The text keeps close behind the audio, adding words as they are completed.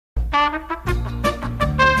I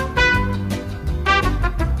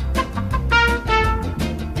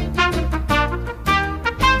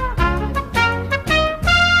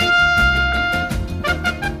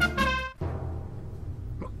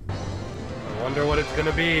wonder what it's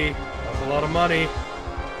gonna be. That's a lot of money.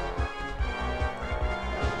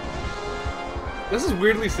 This is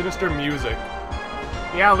weirdly sinister music.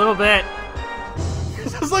 Yeah, a little bit.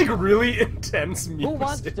 This is like really intense music. Who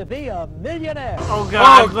wants to be a millionaire? Oh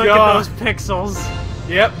god, Oh, look God. at those pixels.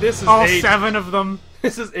 Yep, this is All aged. 7 of them.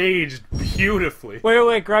 This is aged beautifully.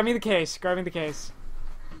 Wait, grab me the case. Grab me the case.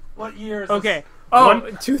 What year is Okay. this?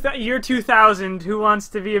 Oh, year 2000, Who Wants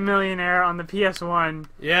to Be a Millionaire on the PS1.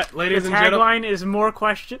 Yeah, The ladies and gentlemen. tagline is more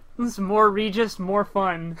questions, more Regis, more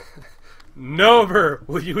fun. Never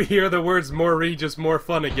will you hear the words more Regis, more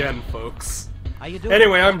fun again, folks. How you doing?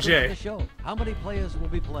 Anyway, I'm Welcome to Jay. the show. How many players will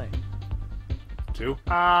be playing? 2?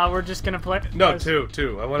 We're just gonna play. No,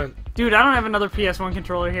 2. I wanna... Dude, I don't have another PS1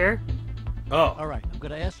 controller here. Oh. Alright, I'm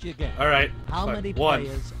gonna ask you again. Alright. How Fine. many 1.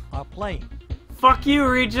 players are playing? Fuck you,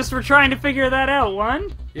 Regis. We're trying to figure that out.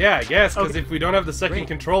 1? Yeah, I guess, because Okay. if we don't have the second Great.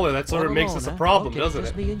 controller, that sort of All makes alone, us a huh? problem, Okay, doesn't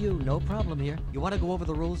just it? me and you, no problem here. You want to go over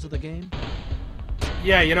the rules of the game?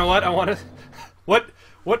 Yeah, you know what? I wanna...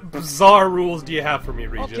 What bizarre rules do you have for me,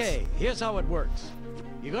 Regis? Okay, here's how it works.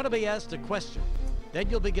 You're gonna be asked a question. Then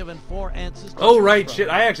you'll be given 4 answers. to Oh, choose right, from. shit,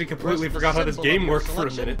 I actually completely Press the forgot how this symbol of game your worked for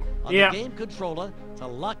a selection minute. on Yeah. the game controller to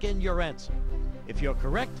lock in your answer. If you're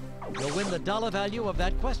correct, you'll win the dollar value of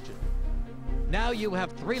that question. Now you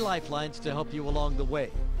have 3 lifelines to help you along the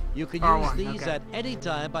way. You can use R1, these okay. at any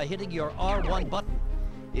time by hitting your R1 button.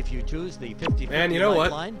 If you choose the 50-50 Man, you know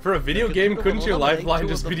lifeline, what? For a the video game, computer couldn't will your eliminate lifeline 2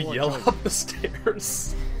 just of be the to 4 yell choices. up the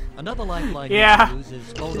stairs? Another lifeline Yeah. you can use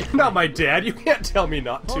is phone a Not friend. my dad, you can't tell me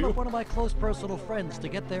not Phone up to. one of my close personal friends to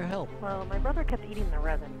get their help. Well, my brother kept eating the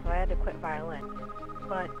resin, so I had to quit violin.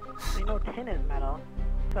 But I know tin is metal,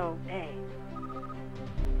 so A.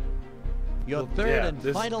 Your third yeah, and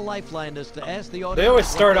this- final lifeline is to ask the audience. They always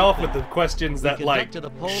what start they off think. with the questions We that, like, conducted a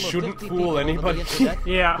poll of shouldn't 50 fool people over the anybody. internet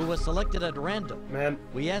Yeah. who were selected at random. Man.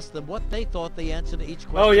 We asked them what they thought the answer to each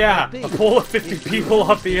question Oh yeah, might be. a poll of 50 If you people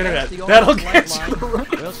off the ask internet. the That'll audience get you the lifeline,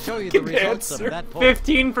 right We'll show you the fucking results answer. of that poll.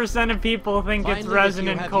 15% of people think it's Finally, resin if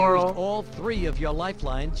you and have coral. used all 3 of your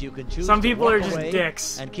lifelines, you can choose Some to people walk are just away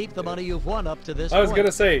dicks. and keep the money you've won up to this I was point.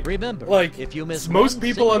 gonna say, Remember, like, if you miss most one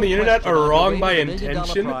people on the single internet question are on wrong your by way to the $1 million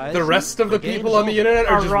intention. prize, The rest of the game's people on the over. internet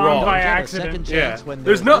are Are just wrong wrong. by You'll get a accident. second Yeah, chance when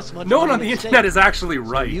there's this much no one money on the at stake. internet is actually So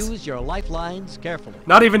right. use your lifelines carefully.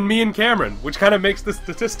 Not even me and Cameron, which kind of makes the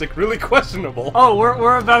statistic really questionable. Oh,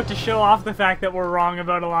 we're about to show off the fact that we're wrong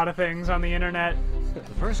about a lot of things on the internet. The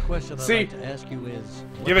first question I'd See? like to ask you is...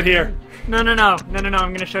 Give it here. No, I'm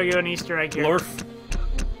gonna show you an Easter egg here. Lorf.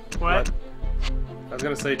 What? I was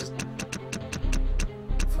gonna say just...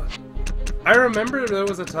 Fuck. I remember there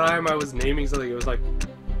was a time I was naming something, it was like...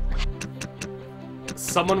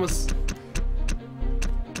 Someone was...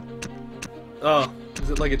 Oh, is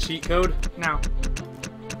it like a cheat code? No.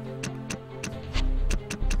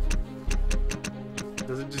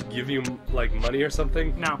 Does it just give you, like, money or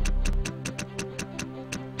something? No.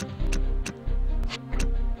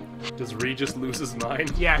 Does Regis lose his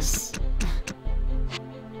mind? Yes.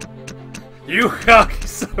 You cocky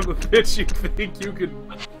son of a bitch, you think you could...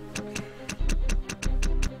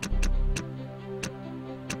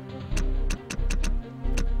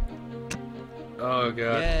 Oh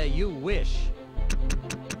god. Yeah, you wish.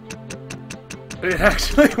 It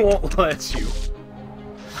actually won't let you.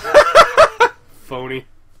 Phony.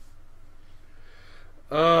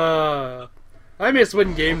 I miss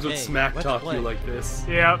when games would Okay, smack let's talk play. you like this.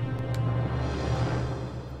 Yep.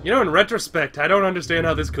 You know, in retrospect, I don't understand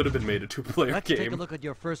how this could have been made a two-player Let's take a game. look at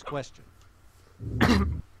your first question.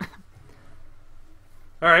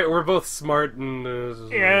 Alright, we're both smart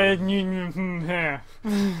and... Yeah.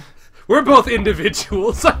 We're both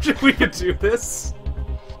individuals. I'm sure we could do this.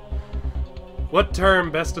 What term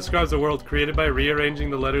best describes a world created by rearranging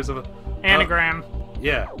the letters of a... Anagram.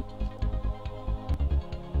 Yeah.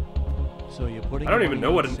 So you're putting... I don't your even money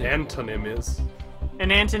know what on an the table. antonym is. An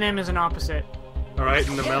antonym is an opposite. Alright,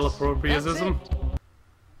 and the Yes, malapropism?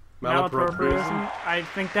 Malapropism. I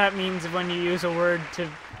think that means when you use a word to...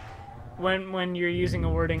 When you're using a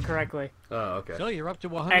word incorrectly. Oh, okay. So you're up to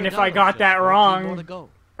 $100. And if I got Just that 14 wrong- more to go.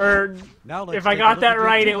 Or, Now let's if I take a got look that at your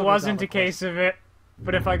right, it $200 wasn't a case of it.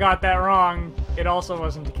 But if I got that wrong, it also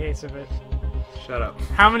wasn't a case of it. Shut up.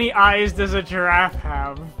 How many eyes does a giraffe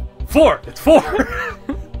have? 4! It's 4!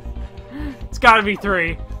 It's gotta be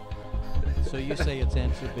 3. So you say it's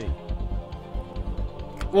answer B.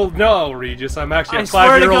 Well, no, Regis. I'm actually I a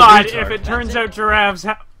swear to 5-year-old God, retard. if it turns That's it. out giraffes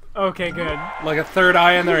Okay, good. Like a third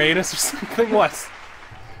eye in their anus or something? What?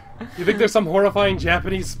 You think there's some horrifying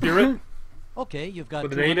Japanese spirit? Okay, you've got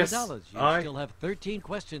With an $200. anus You eye? still have 13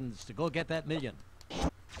 questions to go get that million.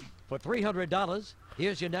 For $300,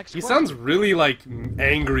 here's your next He question. sounds really, like,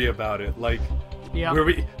 angry about it. Like, Yeah.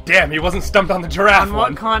 damn, he wasn't stumped on the giraffe On what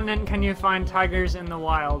one. continent can you find tigers in the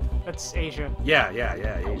wild? That's Asia. Yeah,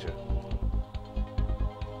 Asia.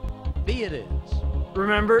 B it is.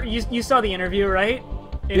 Remember, you saw the interview, right?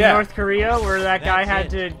 In Yeah. North Korea, where that guy That's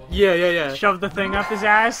had to Yeah. shove the thing up his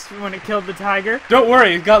ass when it killed the tiger. Don't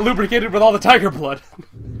worry, it got lubricated with all the tiger blood.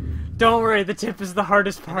 Don't worry, the tip is the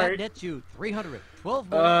hardest And that part. nets you 300. 12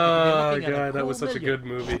 more. Oh, You'll be looking at God, that cool was such a million. good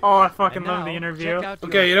movie. Oh, I fucking And love now, the interview. check out your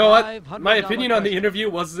Okay, you know what? $500 My opinion on the question. interview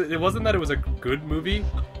it wasn't that it was a good movie.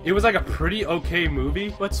 It was like a pretty okay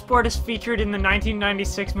movie. What sport is featured in the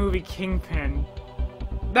 1996 movie Kingpin?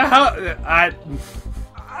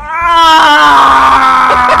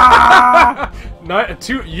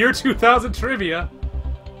 Year 2000 trivia.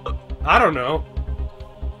 I don't know.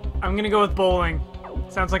 I'm gonna go with bowling.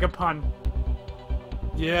 Sounds like a pun.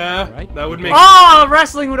 Yeah, Right. that would make. Oh,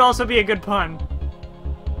 wrestling would also be a good pun.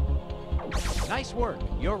 Nice work.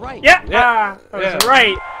 You're right. Yeah, Yeah, I was yeah.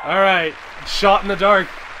 right. All right, shot in the dark.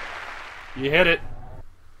 You hit it.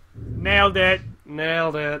 Nailed it.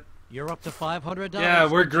 Nailed it. You're up to $500. Yeah,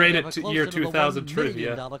 we're but you great have at a closer year to the 2000 $1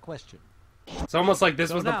 trivia. million question. It's almost like this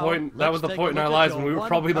So was the now, point. That was let's the take point in a our look at lives when we your were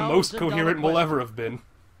probably the most $1,000 coherent we'll question. ever have been.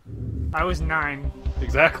 I was 9.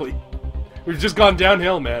 Exactly. We've just gone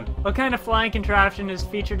downhill, man. What kind of flying contraption is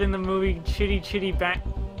featured in the movie Chitty Chitty Bang?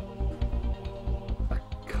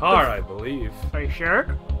 Car, I believe. Are you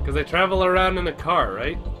sure? Because they travel around in a car,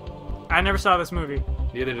 right? I never saw this movie.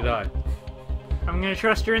 Neither did I. I'm gonna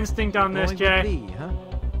trust your instinct on this, Going Jay. with B, huh?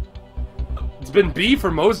 It's been B for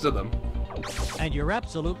most of them. And you're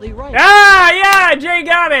absolutely right. Ah, yeah, Jay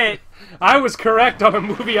got it. I was correct on a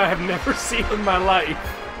movie I have never seen in my life.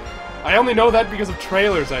 I only know that because of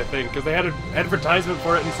trailers, I think, because they had an advertisement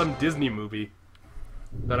for it in some Disney movie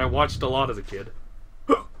that I watched a lot as a kid.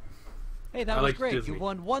 Hey, that I was like great. Disney. You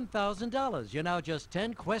won $1,000. You're now just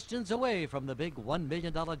 10 questions away from the big $1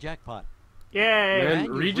 million jackpot. Yay. Man, And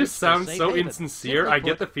you've Regis reached the sounds safe so haven. insincere. Simply I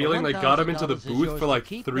get put, the feeling they got him into the $1,000 is booth yours for like to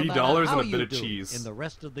keep no $3 matter and how a bit you of do cheese. in the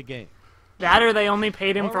rest of the game. That or they only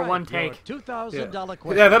paid him All for right, one your take. $2,000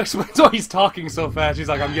 question. Yeah, that explains why he's talking so fast. He's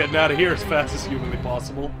like, I'm getting out of here as fast as humanly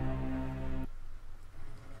possible.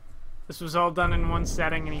 This was all done in one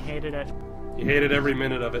setting and he hated it. He hated every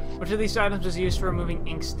minute of it. Which of these items is used for removing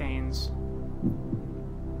ink stains?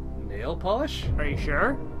 Nail polish? Are you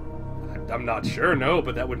sure? I'm not sure, no,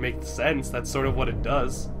 but that would make sense. That's sort of what it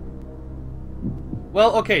does.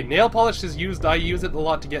 Well, okay, nail polish is used. I use it a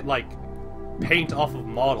lot to get, like, paint off of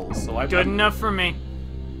models, so I... Good enough for me.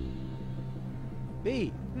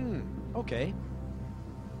 B. Okay.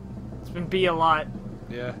 It's been B a lot.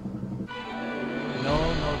 Yeah. No,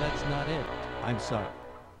 that's not it. I'm sorry.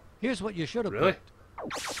 Here's what you should have Really?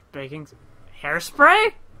 picked. Baking...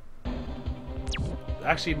 Hairspray?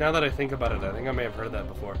 Actually, now that I think about it, I think I may have heard that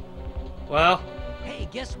before. Well, Hey,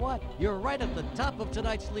 guess what? You're right at the top of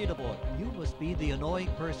tonight's leaderboard. You must be the annoying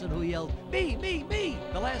person who yelled, me,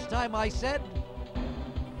 the last time I said...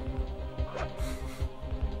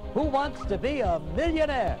 Who wants to be a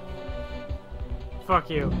millionaire? Fuck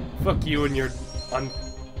you. fuck you and your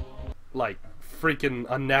freaking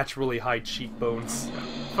unnaturally high cheekbones.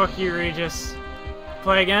 Fuck you, Regis.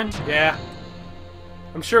 Play again? Yeah.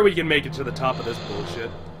 I'm sure we can make it to the top of this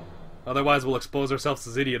bullshit. Otherwise, we'll expose ourselves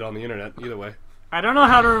as idiot on the internet, either way. I don't know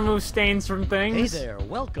how to remove stains from Hey things. there,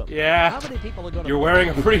 welcome. Yeah. How many people are going to... You're wearing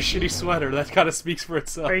a pretty shitty sweater. That kind of speaks for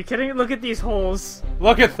itself. Are you kidding? Look at these holes.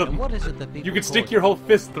 Look at And them. what is it that people You could stick call your whole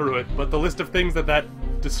fist through it, but the list of things that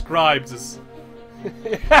describes is...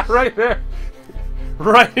 yeah, right there.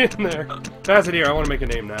 Right in there. Pass it here. I want to make a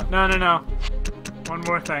name now. No. One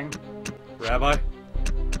more thing. Rabbi?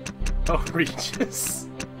 Oh, Regis.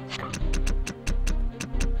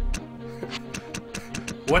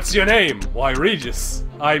 What's your name? Why, Regis.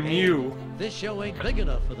 I'm Hey, you. This show ain't big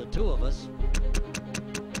enough for the two of us.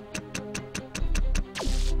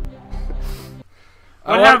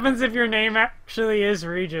 What happens if your name actually is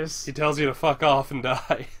Regis? He tells you to fuck off and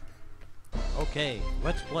die. Okay,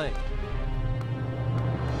 let's play.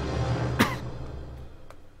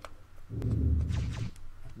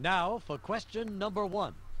 Now for question number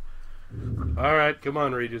 1. Alright, come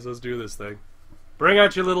on, Regis. Let's do this thing. Bring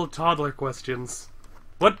out your little toddler questions.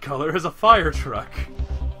 What color is a fire truck?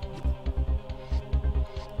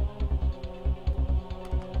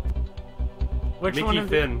 Which one Mickey of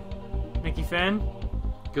Finn. the... Mickey Finn?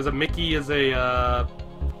 Because a Mickey is a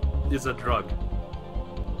drug.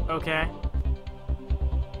 Okay.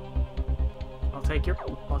 I'll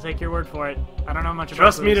take your word for it. I don't know much about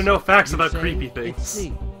Trust me to booze. know facts You about say creepy it's things.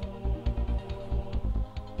 C.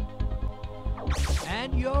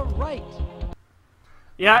 And you're right.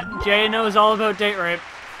 Yeah, Jay knows all about date rape.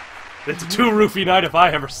 It's a too-roofy night if I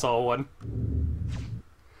ever saw one.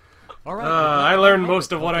 All right. I learned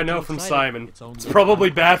most of what I know from Simon. It's probably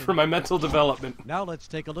bad for my mental development. Now let's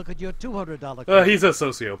take a look at your $200 question. He's a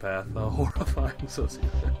sociopath. A horrifying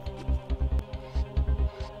sociopath.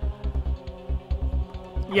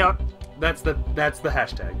 Yep. That's the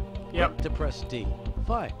hashtag. Yep. To press D.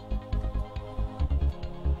 Fine.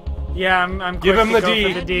 Yeah, I'm Give quick him to the go D.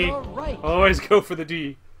 for the D. You're right. Always go for the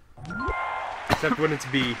D. Except when it's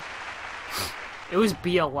B. It was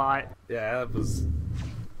B a lot. Yeah, that was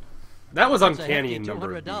That's a uncanny hefty in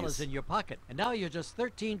number of $200 Bs. in your pocket, and now you're just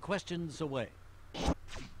 13 questions away.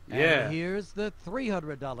 Yeah. And here's the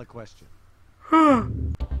 $300 question.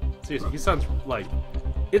 Seriously, he sounds like...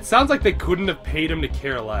 It sounds like they couldn't have paid him to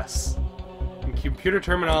care less. In computer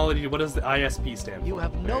terminology, what does the ISP stand for? You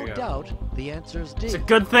have There no go. doubt the answer's D. It's a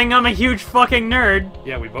good thing I'm a huge fucking nerd.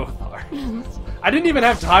 Yeah, we both are. I didn't even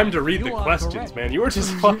have time to read You the are questions, correct. man. You were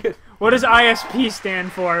just fucking... What does ISP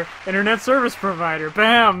stand for? Internet Service Provider.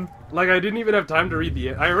 Bam! Like, I didn't even have time to read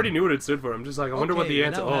the... I already knew what it stood for. I'm just like, I wonder what Okay, the you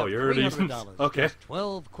answer... now Oh, have you're already... $300. Okay. Just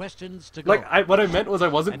 12 questions to go. Like, what I meant was I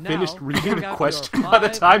wasn't And finished now, reading check the out question your by the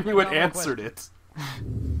time you had $500 answered it.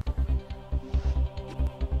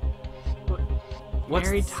 What's...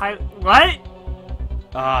 Mary Tyler. What?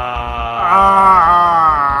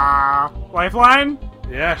 Lifeline?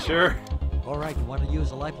 Yeah, sure. All right, you want to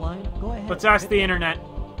use a lifeline? Go ahead. Let's ask the internet.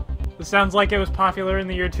 This sounds like it was popular in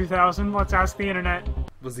the year 2000. Let's ask the internet.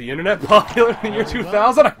 Was the internet popular in the year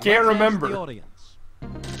 2000? I can't Let's ask remember. the audience.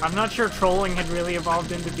 I'm not sure trolling had really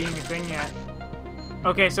evolved into being a thing yet.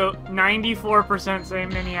 Okay, so 94% say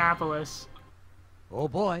Minneapolis. Oh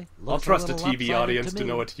boy. I'll looks trust a little TV lopsided audience to me.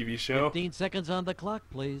 know a TV show. 15 seconds on the clock,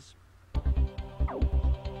 please.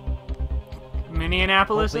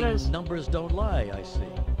 Minneapolis it Hoping is. numbers don't lie, I see.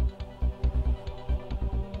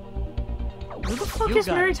 Who the fuck You is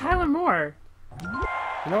got Mary it. Tyler Moore?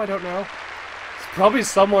 No, I don't know. It's probably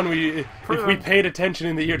someone if we paid attention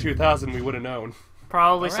in the year 2000, we would have known.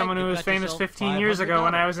 Probably All right, someone who you was got famous yourself 15 years ago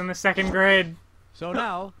when I was in the 2nd grade. So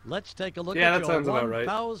now, let's take a look Yeah, at that your sounds about right.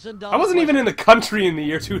 $1,000 I wasn't even in the country in the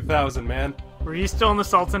year 2000, man. Were you still in the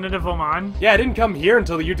Sultanate of Oman? Yeah, I didn't come here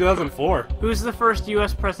until the year 2004. Who's the first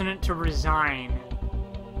U.S. president to resign?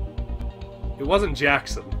 It wasn't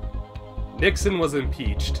Jackson. Nixon was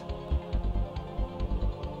impeached.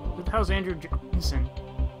 Who the hell's Andrew Johnson?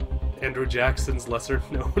 Andrew Jackson's lesser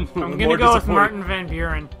known. I'm gonna go with Martin Van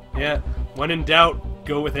Buren. Yeah, when in doubt,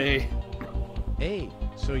 go with A. Hey,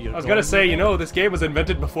 so you're I was gonna say, you know, this game was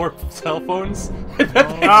invented before cell phones. I bet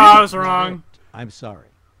they Oh, I was wrong. I'm sorry.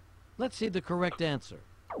 Let's see the correct answer.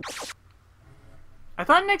 I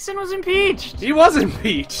thought Nixon was impeached. He was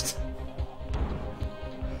impeached.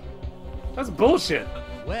 That's bullshit.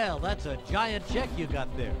 Well, that's a giant check you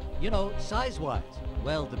got there. You know, size-wise.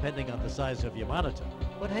 Well, depending on the size of your monitor.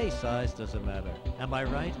 But hey, size doesn't matter. Am I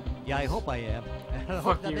right? Yeah, I hope I am. And I hope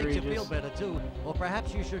Fuck that you, makes you Regis. feel better, too. Or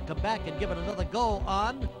perhaps you should come back and give it another go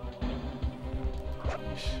on...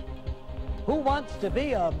 Who Wants to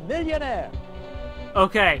Be a Millionaire?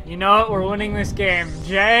 Okay, you know what? We're winning this game.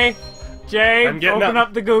 Jay, I'm getting open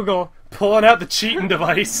up the Google. Pulling out the cheating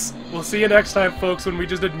device. We'll see you next time, folks, when we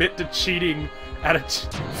just admit to cheating at a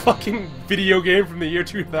fucking video game from the year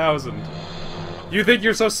 2000. You think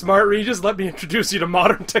you're so smart, Regis? Let me introduce you to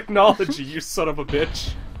modern technology, you son of a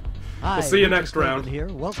bitch. Hi, see you Regis next round. Craven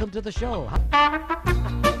here. Welcome to the show.